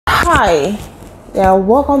Hi, yeah,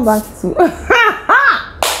 welcome back to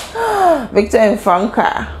Victor and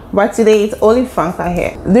Franca, but today it's only Franca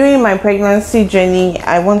here. During my pregnancy journey,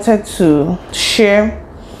 I wanted to share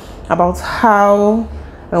about how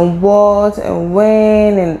and what and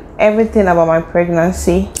when and everything about my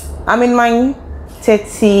pregnancy. I'm in my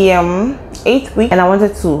 38th week, and I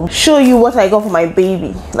wanted to show you what I got for my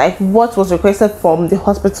baby, like what was requested from the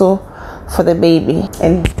hospital for the baby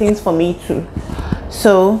and things for me too.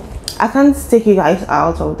 So I can't take you guys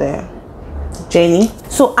out of the journey,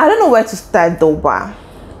 so I don't know where to start though, but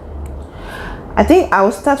I think I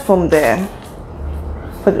will start from the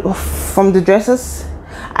dresses.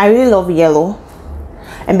 I really love yellow,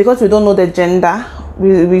 and because we don't know the gender,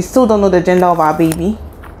 we still don't know the gender of our baby,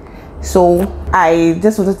 so I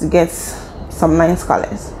just wanted to get some nice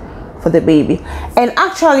colors for the baby. And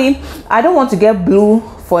actually I don't want to get blue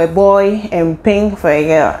for a boy and pink for a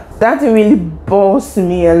girl. That really bores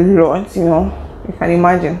me a lot, you know, you can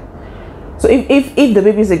imagine. So if the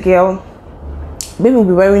baby is a girl, baby will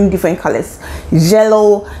be wearing different colors,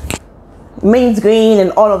 yellow, mint green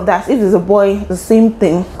and all of that. If it's a boy, the same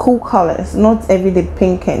thing, cool colors, not everyday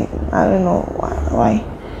pink, and I don't know why.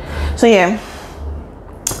 So yeah,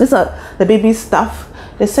 these are the baby stuff.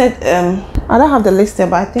 They said I don't have the list here,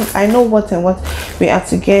 but I think I know what and what we have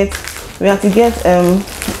to get. We have to get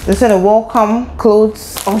they said a welcome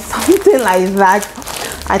clothes or something like that.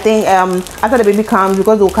 I think after the baby comes,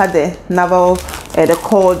 because they'll cut the navel, the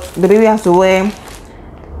cord, the baby has to wear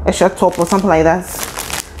a short top or something like that,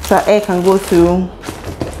 so air can go through.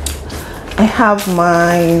 I have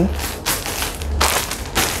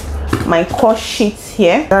my cord sheets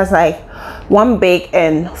here. That's like 1 big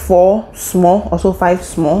and 4 small, also 5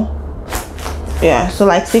 small. Yeah, so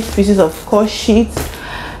like 6 pieces of cord sheets.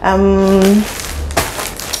 I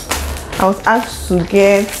was asked to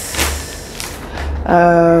get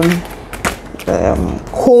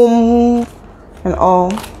comb and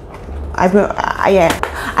all. Yeah,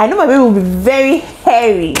 I know my baby will be very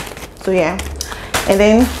hairy, so yeah. And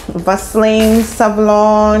then Vaseline,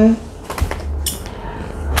 Savlon,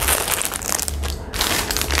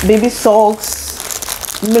 baby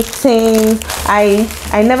socks, mittens. I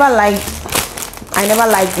never liked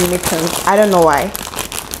mittens. I don't know why.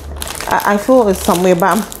 I feel it's somewhere,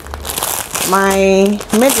 but my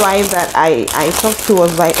midwife that I talked to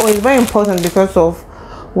was like, oh, it's very important because of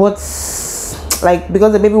what's like,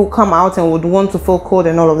 because the baby will come out and would want to feel cold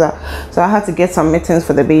and all of that. So I had to get some mittens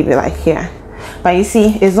for the baby, like here. But you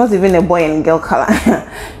see, it's not even a boy and girl color.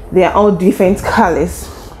 They are all different colors.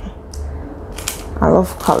 I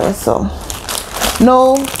love colors, so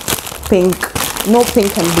no pink and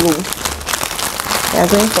blue. They are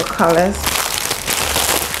going for colors.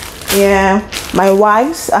 Yeah, my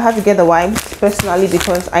wipes, I had to get the wipes personally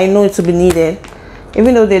because I know it to be needed,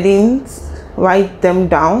 even though they didn't write them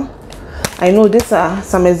down. I know these are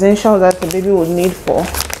some essentials that the baby would need for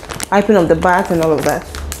wiping up the bath and all of that.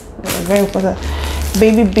 Very important.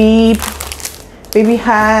 Baby beep, baby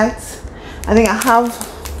hats. I think I have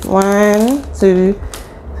 1, 2,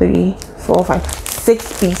 3, 4, 5,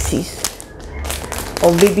 6 pieces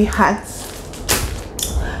of baby hats.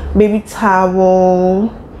 Baby towel.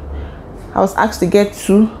 I was asked to get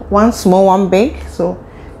 2, 1 small, 1 big, so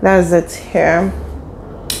that's it here.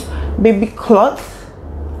 Baby cloth,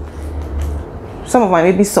 some of my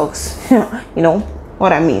baby socks, you know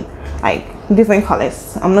what I mean, like different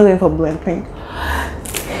colors. I'm not going for blue and pink.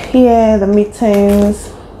 Here, the mittens,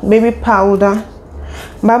 baby powder.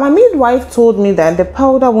 But my midwife told me that the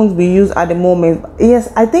powder won't be used at the moment. Yes,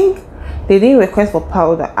 I think they didn't request for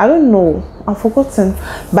powder. I don't know, I've forgotten,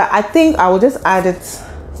 but I think I will just add it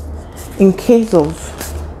in case of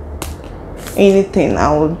anything.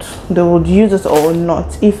 They would use it or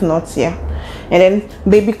not. If not, yeah. And then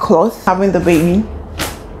baby cloth, having the baby,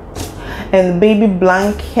 and baby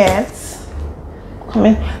blankets.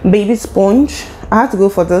 Baby sponge. I had to go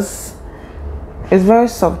for this. It's very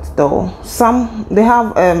soft though. Some they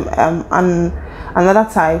have another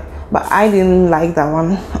type, but I didn't like that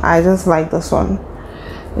one. I just like this one.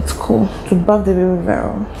 It's cool to bath the baby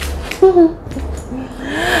very well.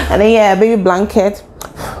 And then yeah, baby blanket,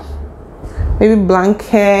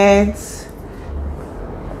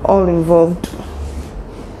 all involved.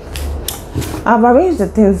 I've arranged the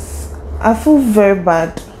things. I feel very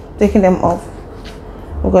bad taking them off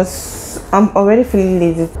because I'm already feeling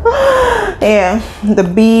lazy. Yeah, the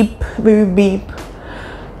beep, baby beep,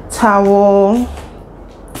 towel,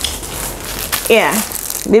 yeah,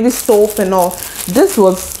 baby soap and all. This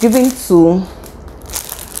was given to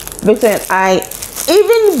Victor and I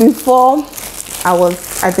even before I was,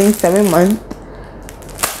 I think, 7 months.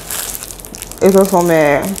 It was from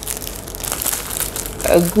a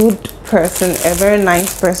a good person, a very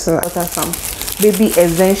nice person. What are some baby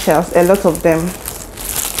essentials? A lot of them,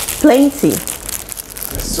 plenty.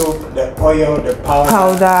 The soap, the oil, the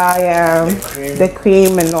powder, yeah, the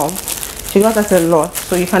cream and all. She got us a lot,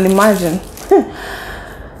 so you can imagine.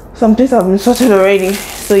 Some things have been sorted already.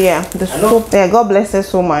 So yeah, the soap, yeah, God bless her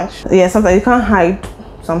so much. Yeah, sometimes you can't hide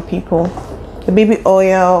some people. The baby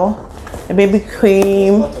oil, the baby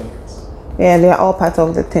cream, yeah, they are all part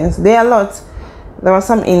of the things. There are a lot. There were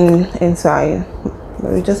some inside,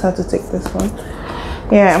 but we just had to take this one.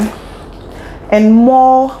 Yeah, and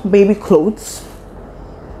more baby clothes,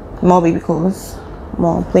 more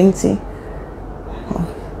plenty.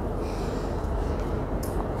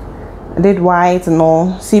 I did white and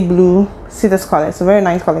all. See blue, see this color. It's a very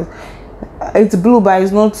nice color. It's blue, but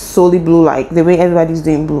it's not solely blue like the way everybody's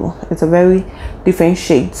doing blue. It's a very different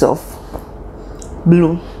shades of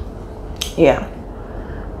blue. Yeah,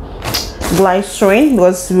 glycerin,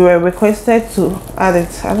 because we were requested to add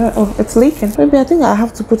it. I don't know, it's leaking. Maybe I think I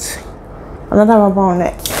have to put another rubber on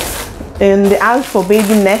it. And they asked for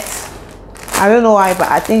baby net. I don't know why, but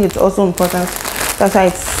I think it's also important. That's why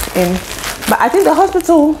it's in. But I think the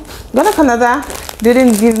hospital, Ghana Canada,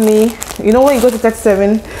 didn't give me, you know, when you go to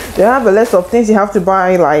 37, they have a list of things you have to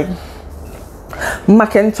buy, like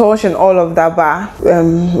Macintosh and all of that. But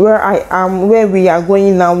where we are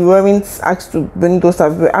going now, we weren't asked to bring those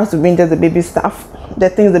stuff. We were asked to bring just the baby stuff, the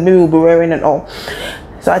things the baby will be wearing and all.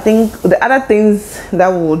 So I think the other things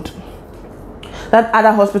that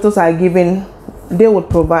other hospitals are giving, they would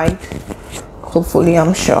provide, hopefully,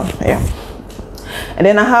 I'm sure. Yeah. And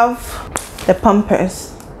then I have the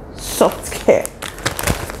Pampers Soft Care.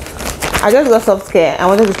 I just got Soft Care. I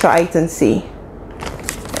wanted to try it and see.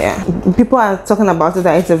 Yeah, people are talking about it,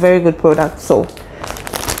 that it's a very good product, so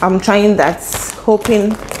I'm trying that,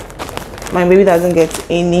 hoping my baby doesn't get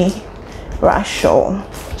any rash or.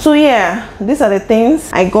 So yeah, these are the things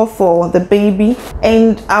I got for the baby,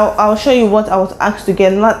 and I'll show you what I was asked to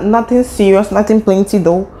get. Nothing serious, nothing plenty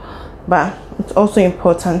though, but it's also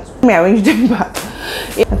important. Let me arrange them back.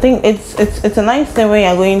 I think it's a nice thing when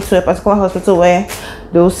you're going to a particular hospital where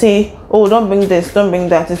they'll say, oh, don't bring this, don't bring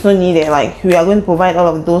that, it's not needed. Like, we are going to provide all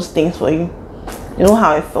of those things for you. You know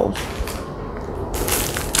how it feels.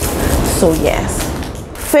 So yes,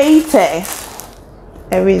 Fatex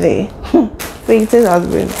every day. Fatex has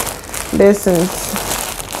been there since,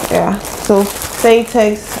 yeah. So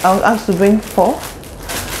Fatex, I was asked to bring 4.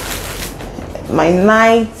 My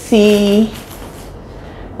 90.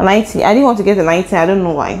 I didn't want to get a 90. I don't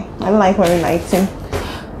know why. I don't like wearing 90.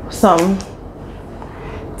 Some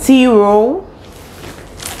tea roll,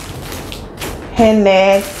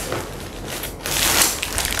 hairnet,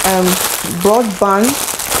 broadband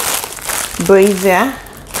brazier.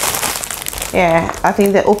 Yeah, I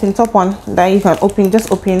think the open top one that you can open,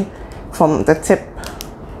 just open from the tip.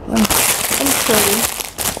 Let me show you.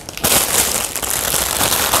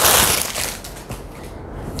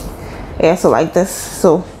 Yeah, so like this.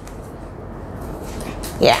 So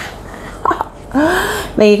yeah.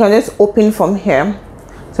 Then you can just open from here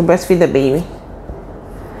to breastfeed the baby.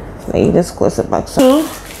 Then you just close it back. So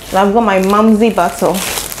I've got my Mumsy bottle.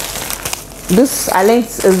 This I learned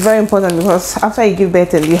is very important, because after you give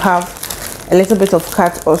birth and you have a little bit of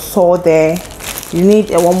cut or sore there, you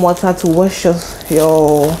need a warm water to wash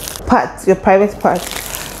your part, your private part,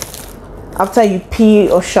 after you pee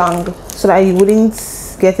or shang, so that you wouldn't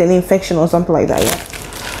get any infection or something like that. Yeah.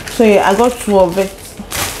 So yeah, I got 2 of it.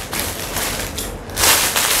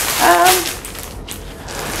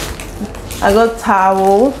 I got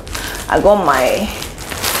towel. I got my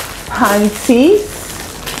panties.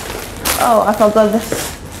 Oh, I forgot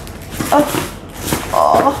this.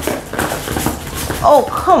 Oh,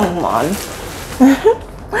 come on.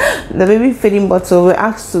 The baby feeding bottle, we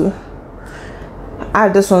asked to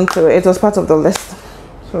add this one to it. It was part of the list.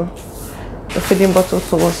 So the feeding bottle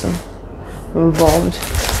was involved.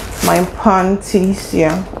 My panties,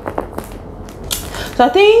 yeah. So I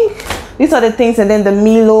think these are the things, and then the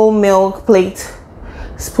Milo milk plate,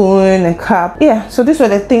 spoon and cup. Yeah, so these were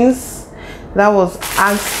the things that was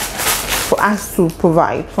asked for us to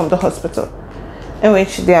provide from the hospital, in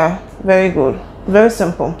which they are very good, very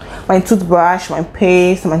simple. My toothbrush, my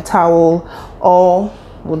paste, my towel, all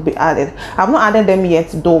would be added. I've not added them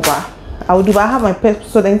yet though, but I would do. But I have my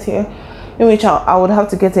Pepsodent here, in which I would have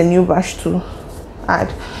to get a new brush to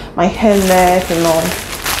add my hairnet and all.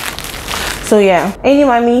 So yeah, any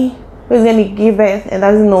mommy who's gonna give birth and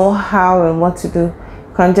doesn't know how and what to do,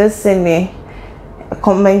 can just send me a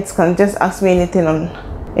comment, can just ask me anything on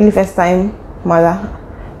any first time mother,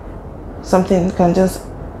 something, can just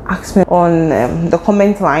ask me on the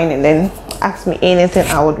comment line, and then ask me anything,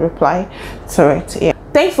 I would reply to it. Yeah,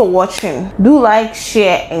 thanks for watching. Do like,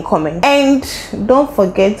 share and comment, and don't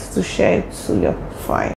forget to share it to your friends.